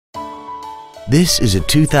This is a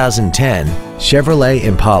 2010 Chevrolet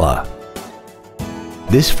Impala.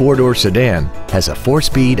 This four-door sedan has a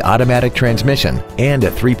 4-speed automatic transmission and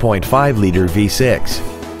a 3.5-liter V6.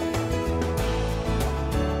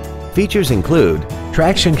 Features include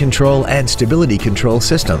traction control and stability control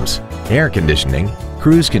systems, air conditioning,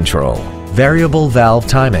 cruise control, variable valve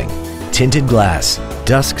timing, tinted glass,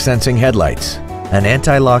 dusk sensing headlights, an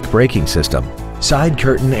anti-lock braking system, side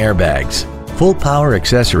curtain airbags, full power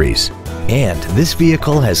accessories, and this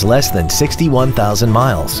vehicle has less than 61,000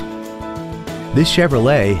 miles. This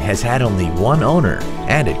Chevrolet has had only one owner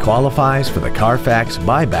and it qualifies for the Carfax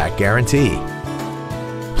buyback guarantee.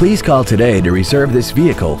 Please call today to reserve this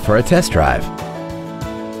vehicle for a test drive.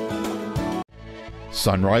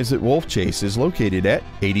 Sunrise at Wolfchase is located at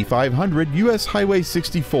 8500 US Highway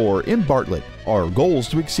 64 in Bartlett. Our goal is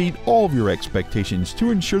to exceed all of your expectations to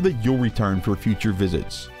ensure that you'll return for future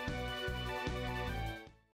visits.